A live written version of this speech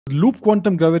Loop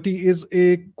quantum gravity is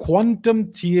a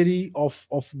quantum theory of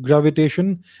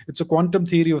gravitation. It's a quantum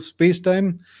theory of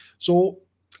space-time. So,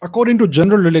 according to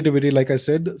general relativity, like I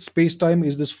said, space-time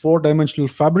is this four-dimensional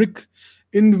fabric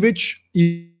in which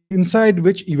inside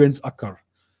which events occur.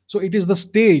 So it is the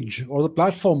stage or the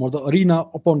platform or the arena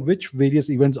upon which various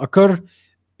events occur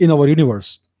in our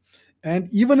universe. And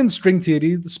even in string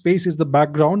theory, the space is the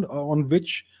background on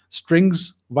which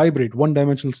strings vibrate, one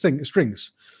dimensional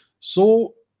strings.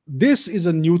 So, this is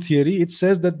a new theory. It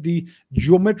says that the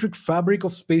geometric fabric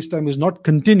of space-time is not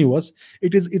continuous,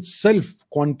 it is itself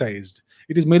quantized.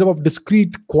 It is made up of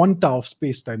discrete quanta of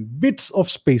space-time, bits of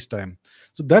space-time.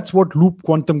 So that's what loop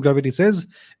quantum gravity says.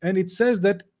 And it says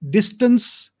that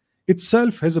distance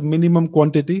itself has a minimum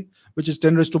quantity, which is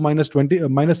 10 raised to minus 20,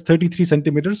 minus 33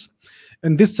 centimeters.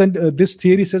 And this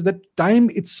theory says that time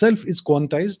itself is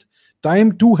quantized.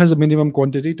 Time too has a minimum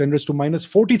quantity, 10 raised to minus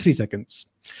 43 seconds.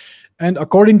 And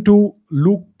according to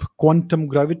loop quantum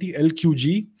gravity,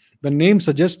 LQG, the name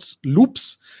suggests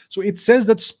loops. So it says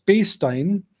that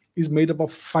space-time is made up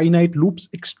of finite loops,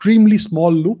 extremely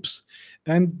small loops.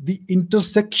 And the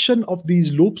intersection of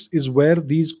these loops is where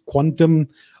these quantum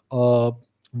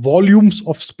volumes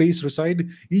of space reside.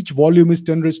 Each volume is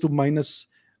 10 raised to minus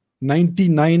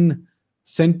 99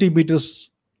 centimeters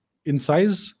in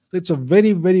size. It's a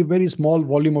very, very, very small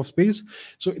volume of space.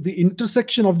 So the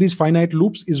intersection of these finite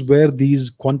loops is where these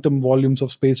quantum volumes of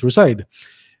space reside.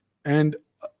 And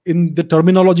in the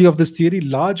terminology of this theory,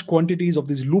 large quantities of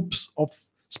these loops of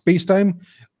space-time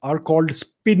are called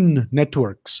spin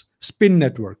networks. Spin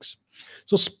networks.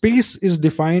 So space is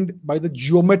defined by the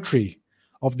geometry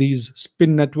of these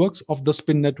spin networks, of the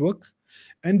spin network.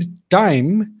 And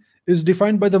time is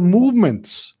defined by the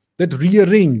movements that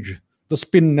rearrange the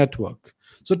spin network.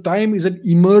 So time is an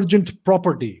emergent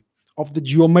property of the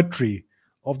geometry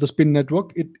of the spin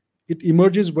network. It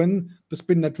emerges when the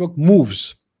spin network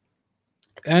moves.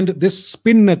 And this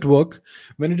spin network,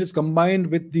 when it is combined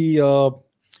with the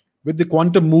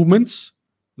quantum movements,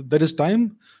 that is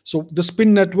time. So the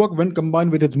spin network, when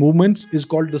combined with its movements, is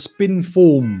called the spin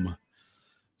foam.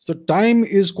 So time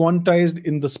is quantized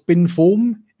in the spin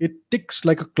foam. It ticks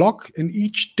like a clock, and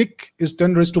each tick is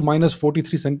 10 raised to minus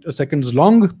 43 seconds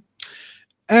long.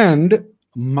 And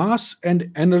mass and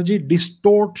energy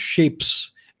distort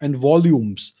shapes and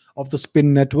volumes of the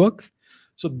spin network.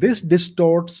 So this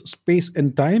distorts space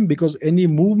and time because any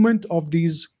movement of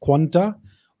these quanta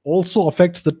also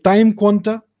affects the time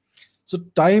quanta. So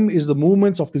time is the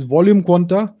movements of this volume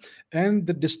quanta, and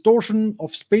the distortion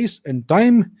of space and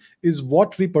time is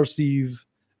what we perceive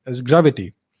as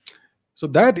gravity. So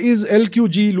that is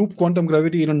LQG, loop quantum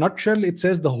gravity. In a nutshell, it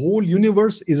says the whole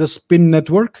universe is a spin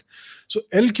network. So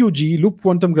LQG, loop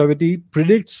quantum gravity,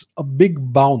 predicts a big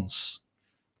bounce.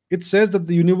 It says that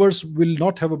the universe will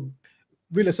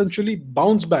essentially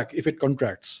bounce back if it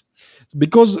contracts.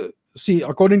 Because, see,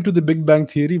 according to the Big Bang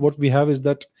theory, what we have is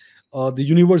that the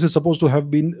universe is supposed to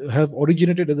have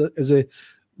originated as a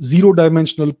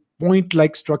zero-dimensional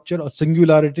point-like structure, a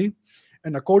singularity.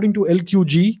 And according to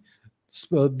LQG,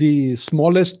 the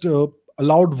smallest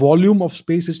allowed volume of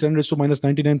space is 10 raised to minus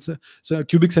 99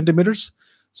 cubic centimeters.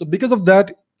 So because of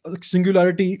that,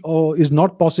 singularity is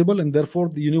not possible, and therefore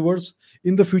the universe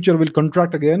in the future will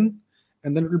contract again,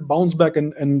 and then it will bounce back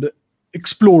and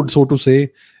explode, so to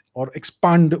say, or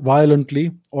expand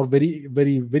violently or very,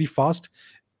 very, very fast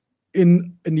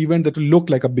in an event that will look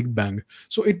like a Big Bang.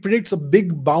 So it predicts a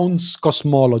big bounce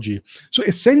cosmology. So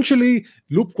essentially,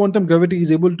 loop quantum gravity is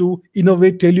able to, in a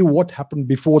way, tell you what happened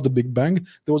before the Big Bang.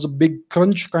 There was a big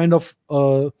crunch, kind of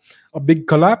a big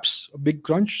collapse, a big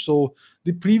crunch. So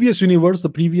the previous universe, the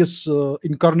previous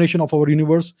incarnation of our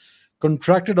universe,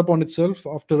 contracted upon itself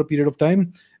after a period of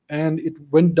time, and it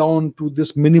went down to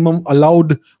this minimum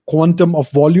allowed quantum of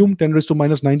volume, 10 raised to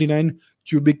minus 99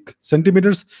 cubic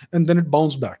centimeters, and then it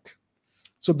bounced back.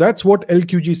 So that's what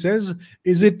LQG says.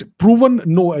 Is it proven?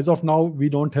 No, as of now, we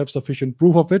don't have sufficient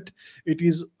proof of it. It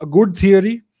is a good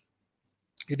theory.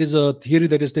 It is a theory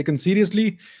that is taken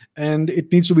seriously, and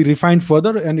it needs to be refined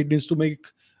further, and it needs to make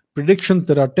predictions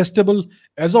that are testable.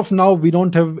 As of now, we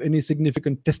don't have any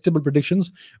significant testable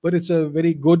predictions, but it's a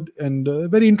very good and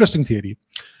very interesting theory.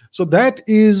 So that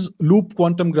is loop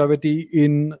quantum gravity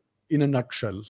in a nutshell.